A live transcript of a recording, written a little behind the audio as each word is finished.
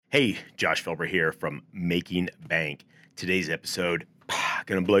Hey, Josh Felber here from Making Bank. Today's episode,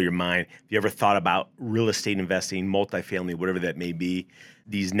 going to blow your mind. If you ever thought about real estate investing, multifamily, whatever that may be,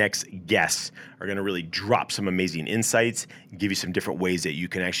 these next guests are going to really drop some amazing insights, give you some different ways that you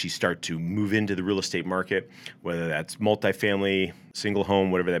can actually start to move into the real estate market, whether that's multifamily, single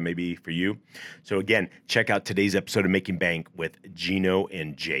home, whatever that may be for you. So again, check out today's episode of Making Bank with Gino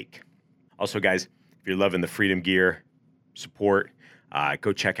and Jake. Also, guys, if you're loving the Freedom Gear support,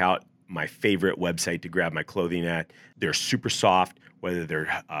 go check out my favorite website to grab my clothing at. They're super soft, whether they're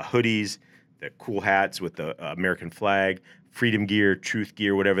hoodies, the cool hats with the American flag, Freedom Gear, Truth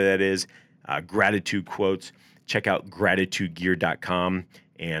Gear, whatever that is, gratitude quotes. Check out gratitudegear.com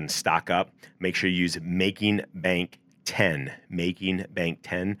and stock up. Make sure you use Making Bank 10, Making Bank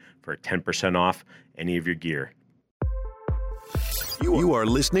 10 for 10% off any of your gear. You are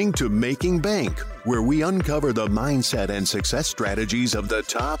listening to Making Bank, where we uncover the mindset and success strategies of the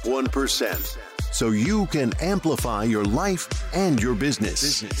top 1%, so you can amplify your life and your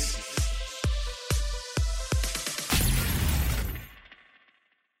business.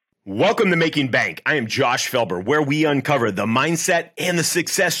 Welcome to Making Bank. I am Josh Felber, where we uncover the mindset and the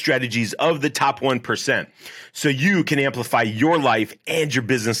success strategies of the top 1%, so you can amplify your life and your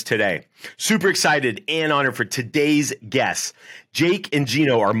business today. Super excited and honored for today's guests. Jake and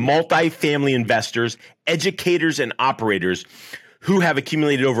Gino are multifamily investors, educators, and operators who have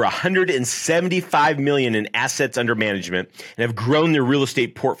accumulated over $175 million in assets under management and have grown their real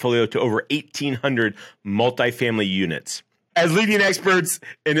estate portfolio to over 1,800 multifamily units. As leading experts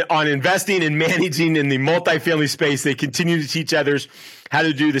on investing and managing in the multifamily space, they continue to teach others how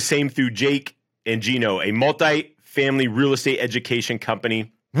to do the same through Jake and Gino, a multifamily real estate education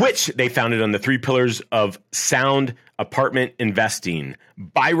company, which they founded on the 3 pillars of sound apartment investing: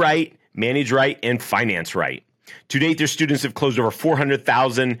 buy right, manage right, and finance right. To date, their students have closed over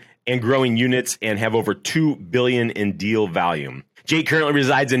 400,000 and growing units and have over $2 billion in deal volume. Jake currently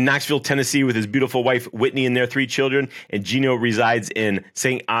resides in Knoxville, Tennessee with his beautiful wife, Whitney, and their 3 children. And Gino resides in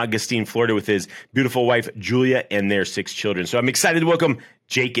St. Augustine, Florida with his beautiful wife, Julia, and their 6 children. So I'm excited to welcome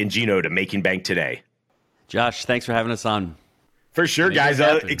Jake and Gino to Making Bank today. Josh, thanks for having us on. For sure, guys.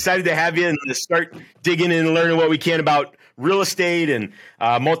 Excited to have you and to start digging in and learning what we can about real estate and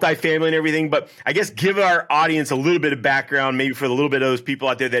multifamily and everything. But I guess give our audience a little bit of background, maybe for a little bit of those people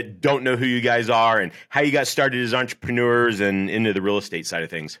out there that don't know who you guys are and how you got started as entrepreneurs and into the real estate side of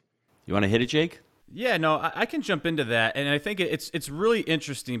things. You want to hit it, Jake? Yeah, no, I can jump into that. And I think it's really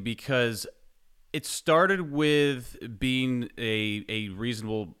interesting because it started with being a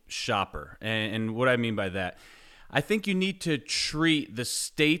reasonable shopper. And what I mean by that, I think you need to treat the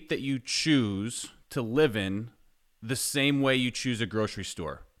state that you choose to live in the same way you choose a grocery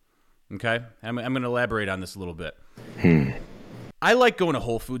store. Okay? I'm going to elaborate on this a little bit. I like going to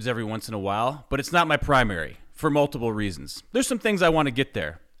Whole Foods every once in a while, but it's not my primary for multiple reasons. There's some things I want to get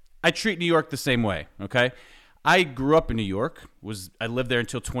there. I treat New York the same way, okay? I grew up in New York. I lived there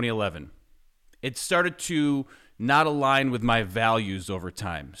until 2011. It started to not align with my values over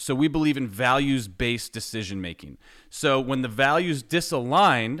time. So we believe in values-based decision-making. So when the values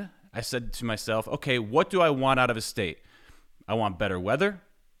disaligned, I said to myself, okay, what do I want out of a state? I want better weather.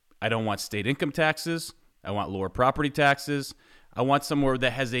 I don't want state income taxes. I want lower property taxes. I want somewhere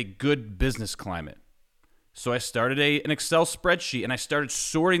that has a good business climate. So I started an Excel spreadsheet and I started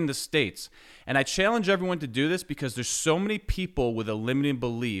sorting the states. And I challenge everyone to do this because there's so many people with a limiting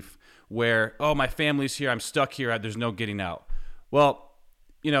belief where, oh, my family's here, I'm stuck here, there's no getting out. Well,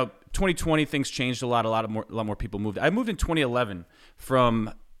 2020, things changed a lot more people moved. I moved in 2011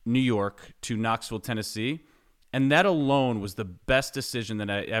 from New York to Knoxville, Tennessee, and that alone was the best decision that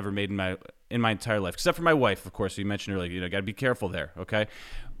I ever made in my entire life, except for my wife, of course. You mentioned earlier, got to be careful there, okay?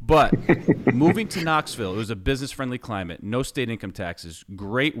 But moving to Knoxville, it was a business-friendly climate, no state income taxes,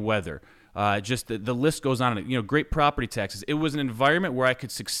 great weather. Just the list goes on. Great property taxes. It was an environment where I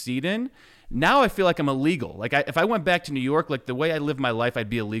could succeed in. Now I feel like I'm illegal. Like if I went back to New York, like the way I live my life, I'd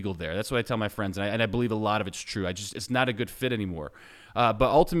be illegal there. That's what I tell my friends, and I believe a lot of it's true. It's not a good fit anymore. But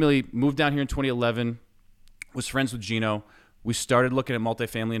ultimately, moved down here in 2011. Was friends with Gino. We started looking at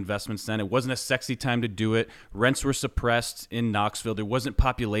multifamily investments then. It wasn't a sexy time to do it. Rents were suppressed in Knoxville. There wasn't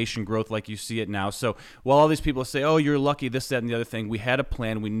population growth like you see it now. So while all these people say, oh, you're lucky, this, that, and the other thing, we had a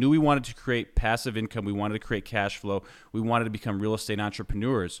plan. We knew we wanted to create passive income. We wanted to create cash flow. We wanted to become real estate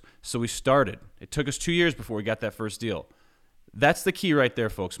entrepreneurs. So we started. It took us 2 years before we got that first deal. That's the key right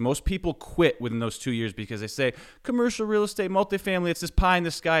there, folks. Most people quit within those 2 years because they say, commercial real estate, multifamily, it's this pie in the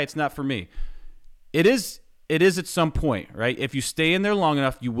sky. It's not for me. It is it is at some point, right? If you stay in there long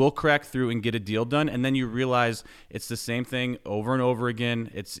enough, you will crack through and get a deal done, and then you realize it's the same thing over and over again.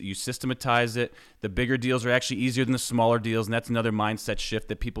 You systematize it. The bigger deals are actually easier than the smaller deals, and that's another mindset shift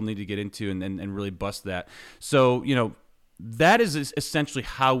that people need to get into and really bust that. So, that is essentially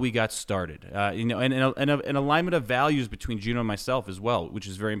how we got started, and an alignment of values between Gino and myself as well, which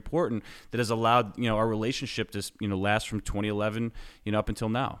is very important. That has allowed our relationship to last from 2011 up until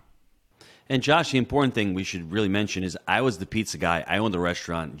now. And Josh, the important thing we should really mention is I was the pizza guy. I owned the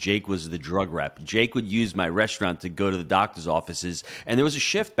restaurant. Jake was the drug rep. Jake would use my restaurant to go to the doctor's offices. And there was a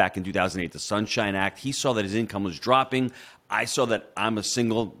shift back in 2008, the Sunshine Act. He saw that his income was dropping. I saw that I'm a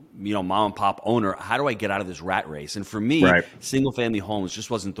single, mom and pop owner. How do I get out of this rat race? And for me, single family homes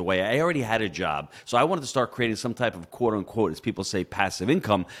just wasn't the way. I already had a job. So I wanted to start creating some type of quote unquote, as people say, passive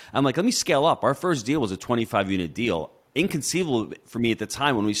income. I'm like, let me scale up. Our first deal was a 25 unit deal. Inconceivable for me at the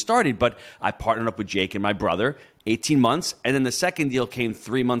time when we started, but I partnered up with Jake and my brother, 18 months, and then the second deal came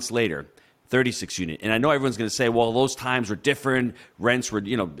 3 months later, 36 unit. And I know everyone's going to say, well, those times were different, rents were,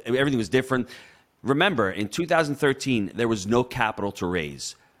 everything was different. Remember, in 2013, there was no capital to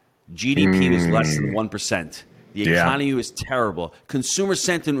raise. GDP was less than 1%. The economy was terrible. Consumer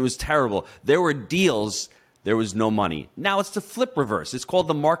sentiment was terrible. There were deals. There was no money. Now it's the flip reverse. It's called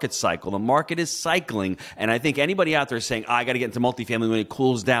the market cycle. The market is cycling. And I think anybody out there saying, I got to get into multifamily when it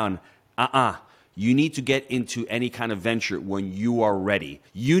cools down. You need to get into any kind of venture when you are ready.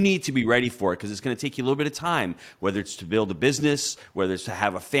 You need to be ready for it because it's going to take you a little bit of time, whether it's to build a business, whether it's to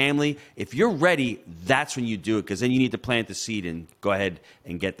have a family. If you're ready, that's when you do it because then you need to plant the seed and go ahead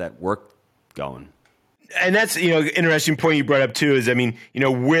and get that work going. And that's, interesting point you brought up too, is,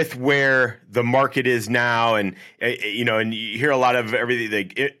 with where the market is now and, and you hear a lot of everything,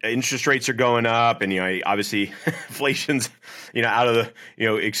 like interest rates are going up and, obviously inflation's, out of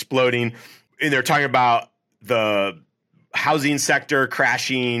the, exploding. And they're talking about the housing sector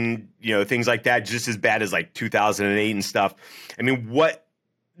crashing, things like that, just as bad as like 2008 and stuff. What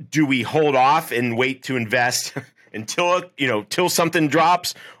do we hold off and wait to invest until, till something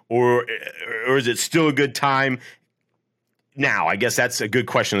drops? Or is it still a good time now? I guess that's a good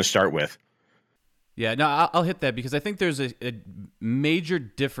question to start with. Yeah, no, I'll hit that because I think there's a major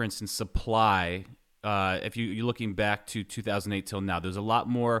difference in supply. If you're looking back to 2008 till now, there's a lot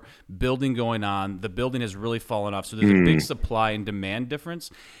more building going on. The building has really fallen off. So there's a big supply and demand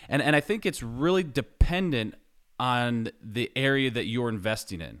difference. And I think it's really dependent on the area that you're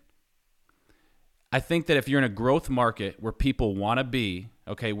investing in. I think that if you're in a growth market where people want to be,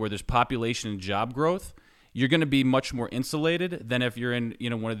 where there's population and job growth, you're going to be much more insulated than if you're in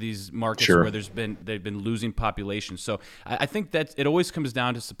one of these markets where they've been losing population. So I think that it always comes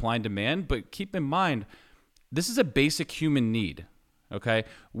down to supply and demand. But keep in mind, this is a basic human need. Okay,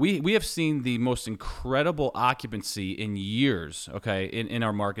 we have seen the most incredible occupancy in years. In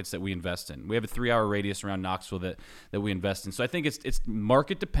our markets that we invest in, we have a 3-hour radius around Knoxville that we invest in. So I think it's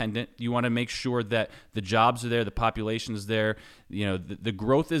market dependent. You want to make sure that the jobs are there, the population is there. The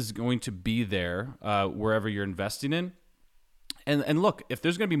growth is going to be there wherever you're investing in. And look, if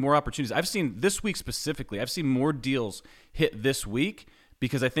there's going to be more opportunities, I've seen this week specifically. I've seen more deals hit this week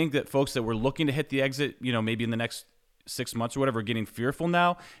because I think that folks that were looking to hit the exit, maybe in the next 6 months or whatever, are getting fearful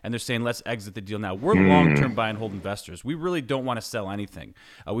now, and they're saying, let's exit the deal now. We're long-term buy and hold investors. We really don't want to sell anything.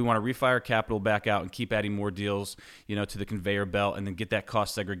 We want to refi our capital back out and keep adding more deals, to the conveyor belt, and then get that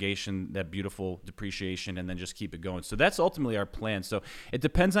cost segregation, that beautiful depreciation, and then just keep it going. So that's ultimately our plan. So it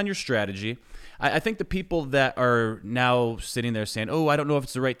depends on your strategy. I think the people that are now sitting there saying, I don't know if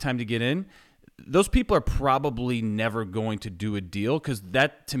it's the right time to get in, those people are probably never going to do a deal because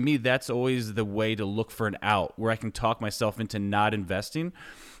that, to me, that's always the way to look for an out where I can talk myself into not investing.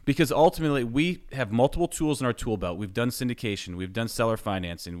 Because ultimately, we have multiple tools in our tool belt. We've done syndication. We've done seller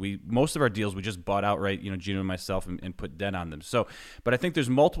financing. Most of our deals, we just bought outright, Gino and myself, and put debt on them. So, but I think there's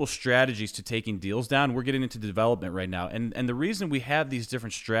multiple strategies to taking deals down. We're getting into development right now. And the reason we have these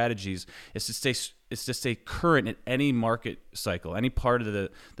different strategies is to stay current in any market cycle, any part of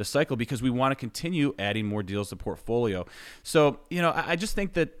the cycle, because we want to continue adding more deals to portfolio. So, I just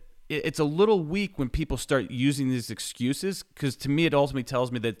think that it's a little weak when people start using these excuses because to me, it ultimately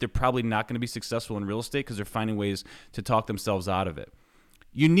tells me that they're probably not going to be successful in real estate because they're finding ways to talk themselves out of it.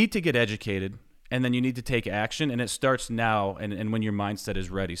 You need to get educated and then you need to take action, and it starts now and when your mindset is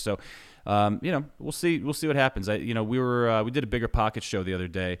ready. So, we'll see what happens. We did a Bigger Pockets show the other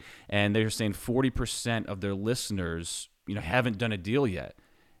day, and they were saying 40% of their listeners, haven't done a deal yet.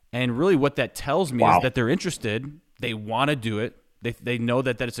 And really what that tells me is that they're interested. They want to do it. They know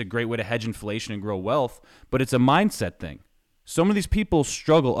that it's a great way to hedge inflation and grow wealth, but it's a mindset thing. Some of these people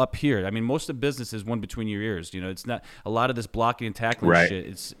struggle up here. I mean, most of business is one between your ears. It's not a lot of this blocking and tackling shit.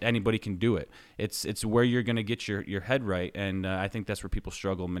 It's anybody can do it. It's where you're going to get your head right. And I think that's where people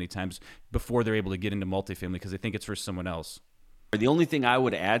struggle many times before they're able to get into multifamily because they think it's for someone else. The only thing I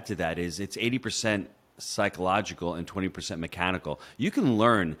would add to that is it's 80% psychological and 20% mechanical. You can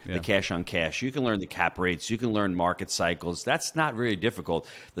learn the cash on cash. You can learn the cap rates. You can learn market cycles. That's not really difficult.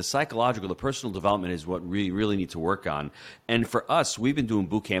 The psychological, the personal development is what we really need to work on. And for us, we've been doing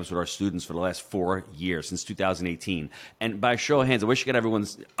boot camps with our students for the last 4 years, since 2018. And by a show of hands, I wish I could get everyone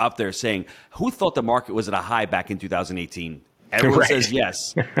up there saying, who thought the market was at a high back in 2018? Everyone says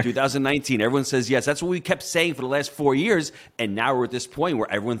yes. 2019, everyone says yes. That's what we kept saying for the last 4 years. And now we're at this point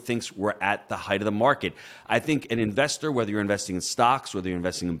where everyone thinks we're at the height of the market. I think an investor, whether you're investing in stocks, whether you're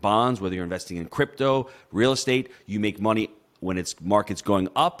investing in bonds, whether you're investing in crypto, real estate, you make money when it's market's going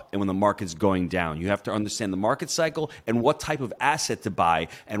up and when the market's going down. You have to understand the market cycle and what type of asset to buy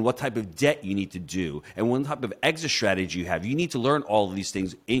and what type of debt you need to do and what type of exit strategy you have. You need to learn all of these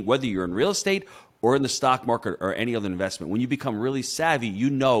things, whether you're in real estate or in the stock market or any other investment. When you become really savvy, you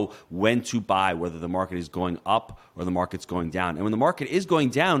know when to buy, whether the market is going up or the market's going down. And when the market is going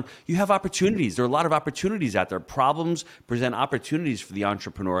down, you have opportunities. There are a lot of opportunities out there. Problems present opportunities for the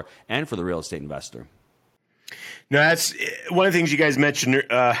entrepreneur and for the real estate investor. No, that's one of the things you guys mentioned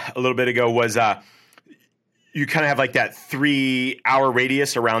a little bit ago was you kind of have like that 3-hour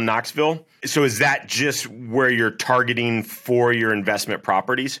radius around Knoxville. So is that just where you're targeting for your investment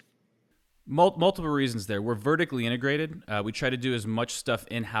properties? Multiple reasons there. We're vertically integrated. We try to do as much stuff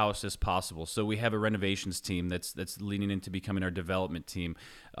in-house as possible. So we have a renovations team that's leaning into becoming our development team.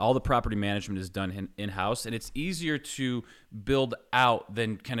 All the property management is done in-house, and it's easier to build out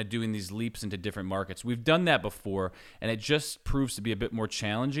than kind of doing these leaps into different markets. We've done that before, and it just proves to be a bit more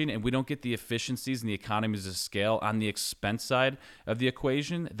challenging, and we don't get the efficiencies and the economies of scale on the expense side of the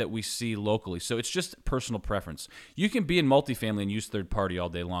equation that we see locally. So it's just personal preference. You can be in multifamily and use third party all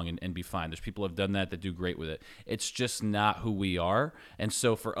day long and be fine. There's people who have done that do great with it. It's just not who we are. And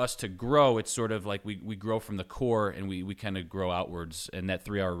so for us to grow, it's sort of like we grow from the core and we kind of grow outwards, and that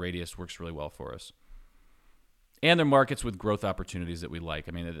 3-hour radius works really well for us. And they're markets with growth opportunities that we like.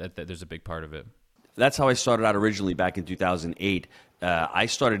 I mean, there's a big part of it. That's how I started out originally back in 2008. I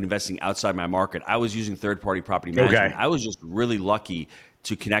started investing outside my market. I was using third-party property management. I was just really lucky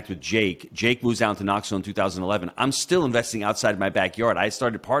to connect with Jake. Jake moves down to Knoxville in 2011. I'm still investing outside my backyard. I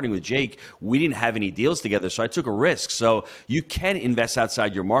started partnering with Jake. We didn't have any deals together, so I took a risk. So you can invest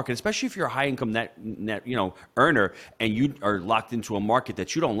outside your market, especially if you're a high-income net earner and you are locked into a market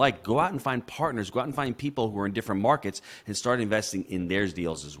that you don't like. Go out and find partners. Go out and find people who are in different markets and start investing in their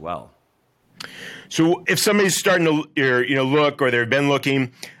deals as well. So if somebody's starting to look, or they've been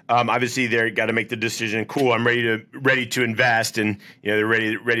looking, obviously they've got to make the decision. Cool, I'm ready to invest, and they're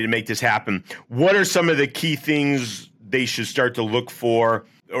ready to make this happen. What are some of the key things they should start to look for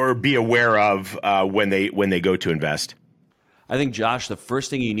or be aware of when they go to invest? I think, Josh, the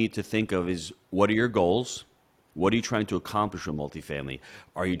first thing you need to think of is, what are your goals? What are you trying to accomplish with multifamily?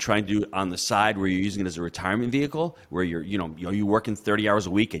 Are you trying to do on the side where you're using it as a retirement vehicle, where you're working 30 hours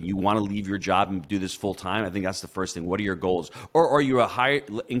a week and you want to leave your job and do this full time? I think that's the first thing. What are your goals? Or are you a high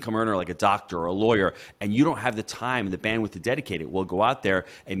income earner like a doctor or a lawyer and you don't have the time and the bandwidth to dedicate it? Well, go out there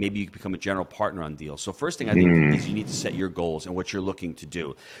and maybe you can become a general partner on deals. So first thing I think is you need to set your goals and what you're looking to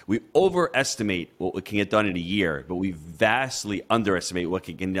do. We overestimate what can get done in a year, but we vastly underestimate what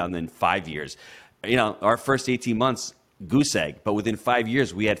can get done in 5 years. Our first 18 months, goose egg, but within 5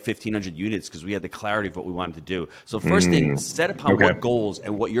 years, we had 1,500 units because we had the clarity of what we wanted to do. So first thing, set upon what goals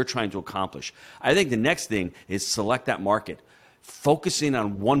and what you're trying to accomplish. I think the next thing is select that market. Focusing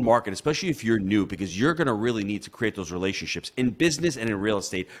on one market, especially if you're new, because you're going to really need to create those relationships. In business and in real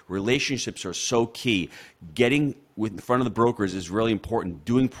estate, relationships are so key. Getting in front of the brokers is really important.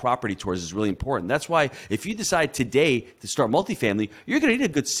 Doing property tours is really important. That's why if you decide today to start multifamily, you're going to need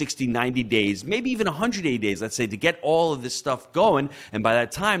a good 60, 90 days, maybe even 180 days, let's say, to get all of this stuff going. And by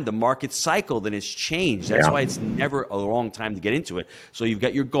that time, the market cycle then has changed. That's why it's never a wrong time to get into it. So you've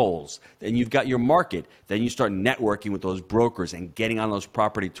got your goals, then you've got your market, then you start networking with those brokers and getting on those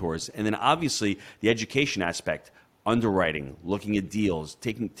property tours. And then obviously the education aspect. Underwriting, looking at deals,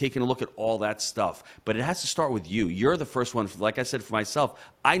 taking a look at all that stuff. But it has to start with you. You're the first one. Like I said, for myself,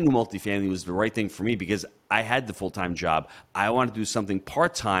 I knew multifamily was the right thing for me because I had the full-time job. I wanted to do something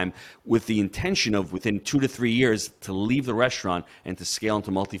part-time with the intention of within 2 to 3 years to leave the restaurant and to scale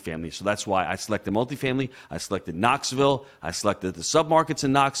into multifamily. So that's why I selected multifamily. I selected Knoxville. I selected the submarkets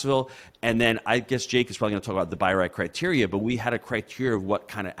in Knoxville. And then I guess Jake is probably going to talk about the buy right criteria, but we had a criteria of what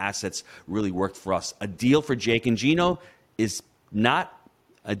kind of assets really worked for us. A deal for Jake and Gino is not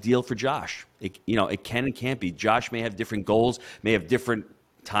a deal for Josh. It can and can't be. Josh may have different goals, may have different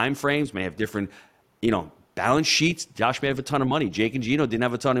time frames, may have different, balance sheets. Josh may have a ton of money. Jake and Gino didn't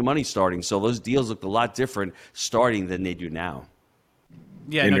have a ton of money starting, so those deals looked a lot different starting than they do now.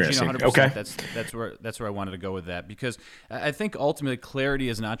 Yeah, no, Gino, 100%. Okay. That's where I wanted to go with that, because I think ultimately clarity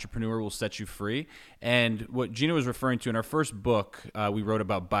as an entrepreneur will set you free. And what Gino was referring to in our first book, we wrote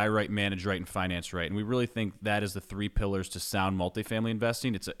about buy right, manage right, and finance right. And we really think that is the three pillars to sound multifamily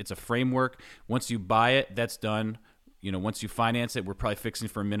investing. It's a framework. Once you buy it, that's done. Once you finance it, we're probably fixing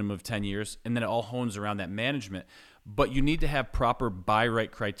for a minimum of 10 years. And then it all hones around that management. But you need to have proper buy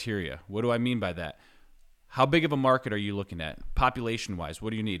right criteria. What do I mean by that? How big of a market are you looking at? Population-wise,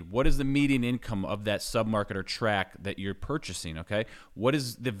 what do you need? What is the median income of that submarket or tract that you're purchasing, okay? What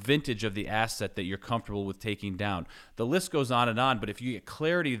is the vintage of the asset that you're comfortable with taking down? The list goes on, but if you get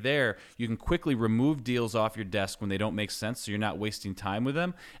clarity there, you can quickly remove deals off your desk when they don't make sense, so you're not wasting time with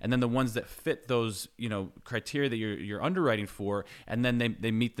them. And then the ones that fit those, criteria that you're underwriting for, and then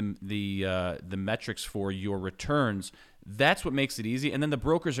they meet the metrics for your returns. That's what makes it easy. And then the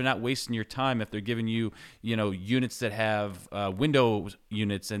brokers are not wasting your time if they're giving you, units that have window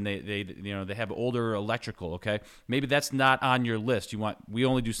units and they have older electrical. Okay, maybe that's not on your list. We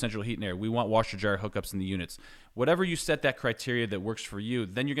only do central heat and air. We want washer dryer hookups in the units. Whatever you set that criteria that works for you,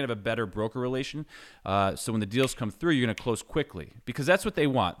 then you're gonna have a better broker relation. So when the deals come through, you're gonna close quickly, because that's what they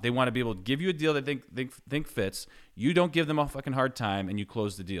want. They want to be able to give you a deal that they think fits. You don't give them a fucking hard time, and you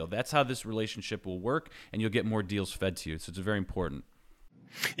close the deal. That's how this relationship will work, and you'll get more deals fed to you. So it's very important.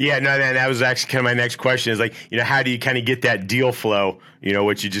 Yeah, no, that was actually kind of my next question is how do you kind of get that deal flow,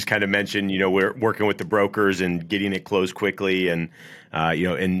 which you just kind of mentioned, we're working with the brokers and getting it closed quickly and,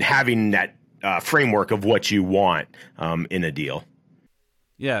 and having that framework of what you want in a deal.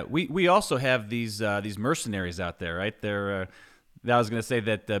 Yeah, we also have these mercenaries out there, right? I was going to say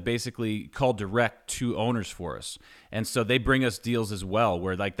that basically call direct to owners for us. And so they bring us deals as well,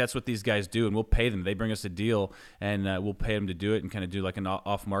 where that's what these guys do, and we'll pay them. They bring us a deal, and we'll pay them to do it and kind of do like an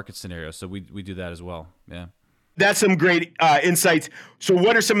off-market scenario. So we do that as well. Yeah. That's some great insights. So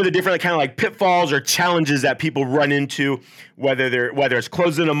what are some of the different kind of like pitfalls or challenges that people run into, whether it's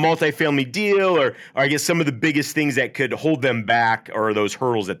closing a multifamily deal or I guess some of the biggest things that could hold them back or those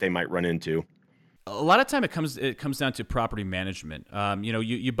hurdles that they might run into? A lot of time it comes down to property management.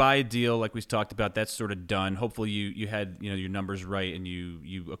 You buy a deal like we talked about, that's sort of done. Hopefully you had your numbers right and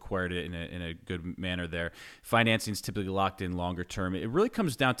you acquired it in a good manner there. Financing is typically locked in longer term. It really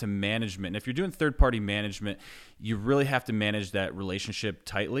comes down to management. And if you're doing third party management, you really have to manage that relationship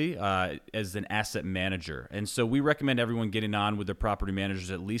tightly as an asset manager. And so we recommend everyone getting on with their property managers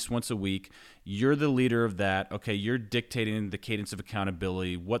at least once a week. You're the leader of that. Okay, you're dictating the cadence of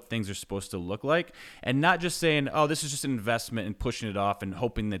accountability, what things are supposed to look like, and not just saying, oh, this is just an investment and pushing it off and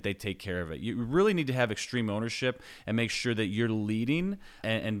hoping that they take care of it. You really need to have extreme ownership and make sure that you're leading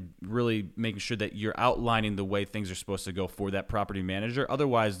and really making sure that you're outlining the way things are supposed to go for that property manager.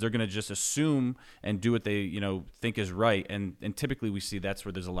 Otherwise, they're going to just assume and do what they think is right, and typically we see that's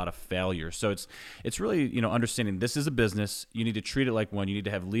where there's a lot of failure. So it's really understanding this is a business. You need to treat it like one. You need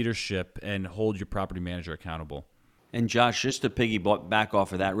to have leadership and hold your property manager accountable. And Josh, just to piggyback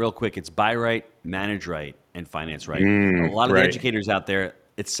off of that real quick, it's buy right, manage right, and finance right. A lot of the educators out there,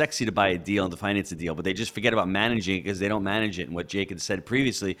 it's sexy to buy a deal and to finance a deal, but they just forget about managing it because they don't manage it. And what Jake had said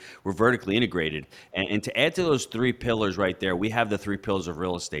previously, we're vertically integrated. And to add to those three pillars right there, we have the three pillars of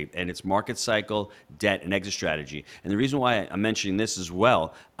real estate, and it's market cycle, debt, and exit strategy. And the reason why I'm mentioning this as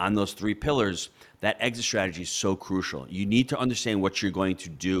well on those three pillars, that exit strategy is so crucial. You need to understand what you're going to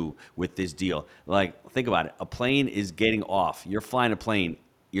do with this deal. Like, think about it. A plane is getting off. You're flying a plane.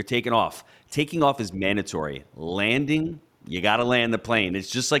 You're taking off. Taking off is mandatory. Landing, you got to land the plane. It's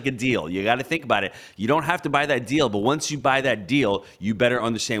just like a deal. You got to think about it. You don't have to buy that deal, but once you buy that deal, you better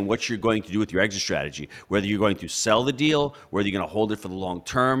understand what you're going to do with your exit strategy, whether you're going to sell the deal, whether you're going to hold it for the long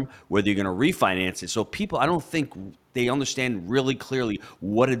term, whether you're going to refinance it. So people, I don't think they understand really clearly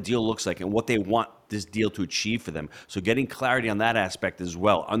what a deal looks like and what they want this deal to achieve for them. So getting clarity on that aspect as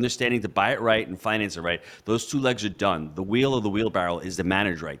well, understanding to buy it right and finance it right, those two legs are done. The wheel of the wheelbarrow is to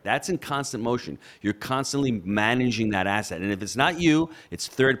manage right. That's in constant motion. You're constantly managing that asset. And if it's not you, it's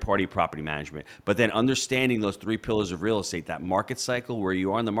third-party property management. But then understanding those three pillars of real estate, that market cycle, where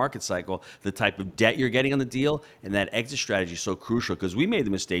you are in the market cycle, the type of debt you're getting on the deal, and that exit strategy is so crucial, because we made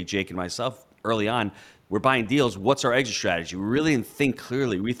the mistake, Jake and myself, early on. We're buying deals. What's our exit strategy? We really didn't think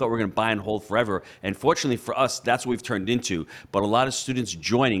clearly. We thought we were going to buy and hold forever. And fortunately for us, that's what we've turned into. But a lot of students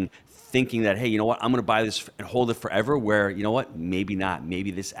joining thinking that, hey, you know what, I'm going to buy this and hold it forever, where, you know what, maybe not.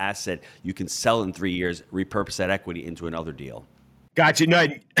 Maybe this asset you can sell in 3 years, repurpose that equity into another deal. Gotcha. No,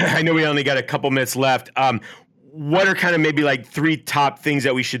 I know we only got a couple minutes left. What are kind of maybe like 3 top things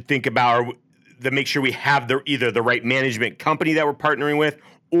that we should think about, or that make sure we have either the right management company that we're partnering with,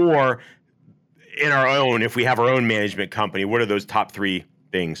 or in our own, if we have our own management company? What are those top 3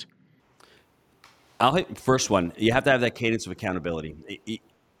 things? I'll hit first one. You have to have that cadence of accountability.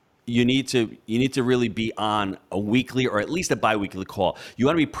 You need to really be on a weekly or at least a biweekly call. You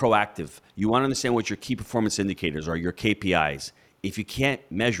want to be proactive. You want to understand what your key performance indicators are, your KPIs. If you can't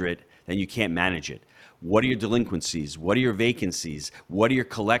measure it, then you can't manage it. What are your delinquencies? What are your vacancies? What are your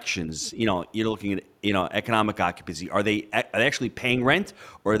collections? You're looking at, economic occupancy. Are they actually paying rent,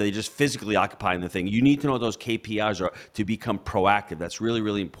 or are they just physically occupying the thing? You need to know what those KPIs are to become proactive. That's really,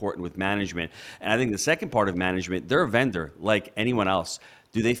 really important with management. And I think the second part of management, they're a vendor like anyone else.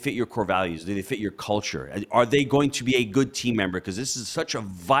 Do they fit your core values? Do they fit your culture? Are they going to be a good team member? Because this is such a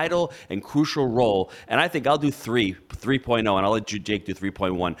vital and crucial role. And I think I'll do 3.0, and I'll let Jake do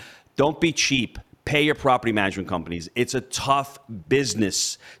 3.1. Don't be cheap. Pay your property management companies. It's a tough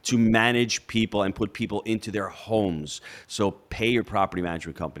business to manage people and put people into their homes. So pay your property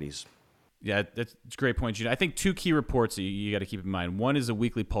management companies. Yeah, that's a great point, Gino. I think 2 key reports that you got to keep in mind. One is a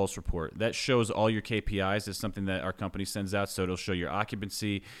weekly pulse report. That shows all your KPIs. It's something that our company sends out. So it'll show your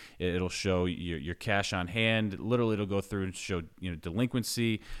occupancy. It'll show your cash on hand. Literally, it'll go through and show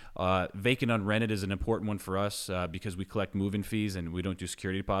delinquency. Vacant unrented is an important one for us because we collect move-in fees and we don't do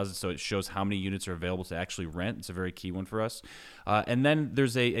security deposits. So it shows how many units are available to actually rent. It's a very key one for us. And then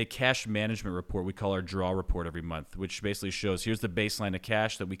there's a cash management report we call our draw report every month, which basically shows here's the baseline of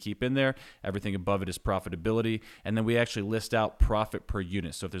cash that we keep in there. Everything above it is profitability. And then we actually list out profit per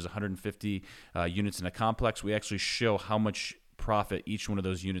unit. So if there's 150 units in a complex, we actually show how much profit each one of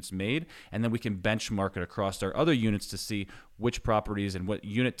those units made. And then we can benchmark it across our other units to see which properties and what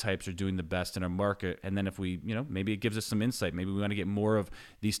unit types are doing the best in our market. And then if we, maybe it gives us some insight. Maybe we want to get more of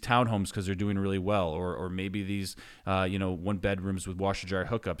these townhomes because they're doing really well. Or maybe these, 1 bedrooms with washer dryer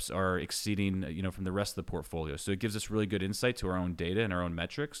hookups are exceeding, from the rest of the portfolio. So it gives us really good insight to our own data and our own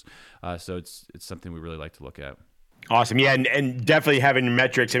metrics. So it's something we really like to look at. Awesome. Yeah, and definitely having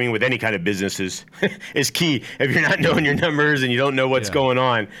metrics, with any kind of business is key. If you're not knowing your numbers and you don't know what's going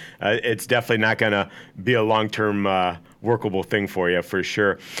on, it's definitely not going to be a long-term workable thing for you, for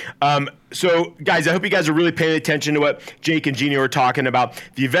sure. So, guys, I hope you guys are really paying attention to what Jake and Gino are talking about.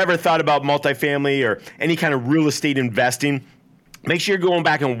 If you've ever thought about multifamily or any kind of real estate investing, make sure you're going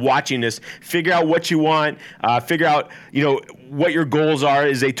back and watching this. Figure out what you want. Figure out, what your goals are,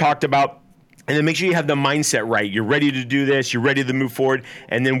 as they talked about. And then make sure you have the mindset right. You're ready to do this. You're ready to move forward.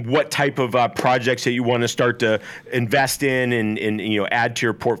 And then what type of projects that you want to start to invest in and add to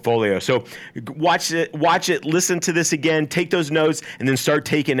your portfolio. So watch it, listen to this again, take those notes, and then start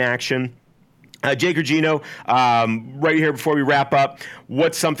taking action. Jake or Gino, right here before we wrap up,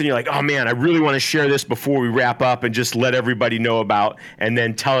 what's something you're like, oh man, I really want to share this before we wrap up and just let everybody know about, and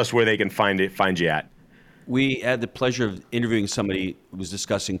then tell us where they can find you at. We had the pleasure of interviewing somebody who was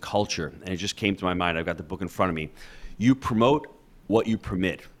discussing culture, and it just came to my mind. I've got the book in front of me. You promote what you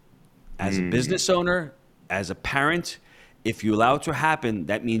permit. As a business owner, as a parent, if you allow it to happen,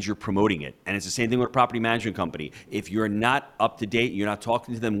 that means you're promoting it. And it's the same thing with a property management company. If you're not up to date, you're not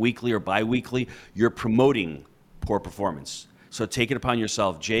talking to them weekly or biweekly, you're promoting poor performance. So take it upon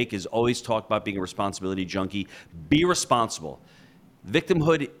yourself. Jake has always talked about being a responsibility junkie. Be responsible.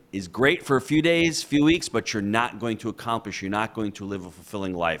 Victimhood is great for a few days, few weeks, but you're not going to accomplish, you're not going to live a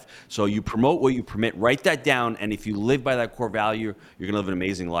fulfilling life. So you promote what you permit, write that down, and if you live by that core value, you're going to live an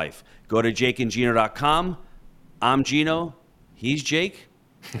amazing life. Go to jakeandgino.com. I'm Gino, he's Jake,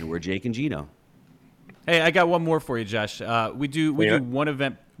 and we're Jake and Gino. Hey, I got one more for you, Josh. We do one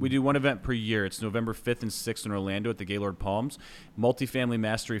event. We do one event per year. It's November 5th and 6th in Orlando at the Gaylord Palms. Multifamily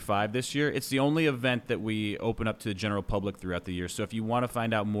Mastery 5 this year. It's the only event that we open up to the general public throughout the year. So if you want to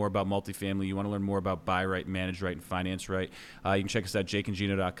find out more about multifamily, you want to learn more about buy right, manage right, and finance right, you can check us out at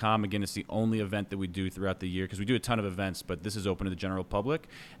jakeandgino.com. Again, it's the only event that we do throughout the year because we do a ton of events, but this is open to the general public,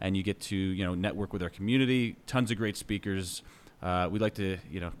 and you get to network with our community. Tons of great speakers. We like to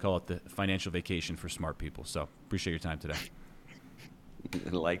call it the financial vacation for smart people. So appreciate your time today. I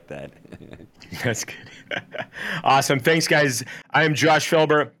like that. That's good. Awesome. Thanks, guys. I am Josh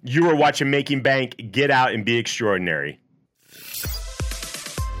Felber. You are watching Making Bank. Get out and be extraordinary.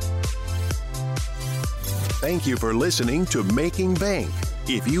 Thank you for listening to Making Bank.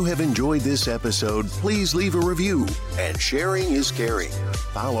 If you have enjoyed this episode, please leave a review. And sharing is caring.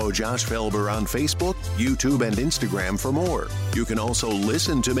 Follow Josh Felber on Facebook, YouTube, and Instagram for more. You can also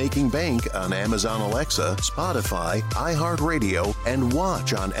listen to Making Bank on Amazon Alexa, Spotify, iHeartRadio, and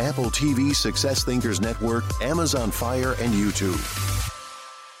watch on Apple TV, Success Thinkers Network, Amazon Fire, and YouTube.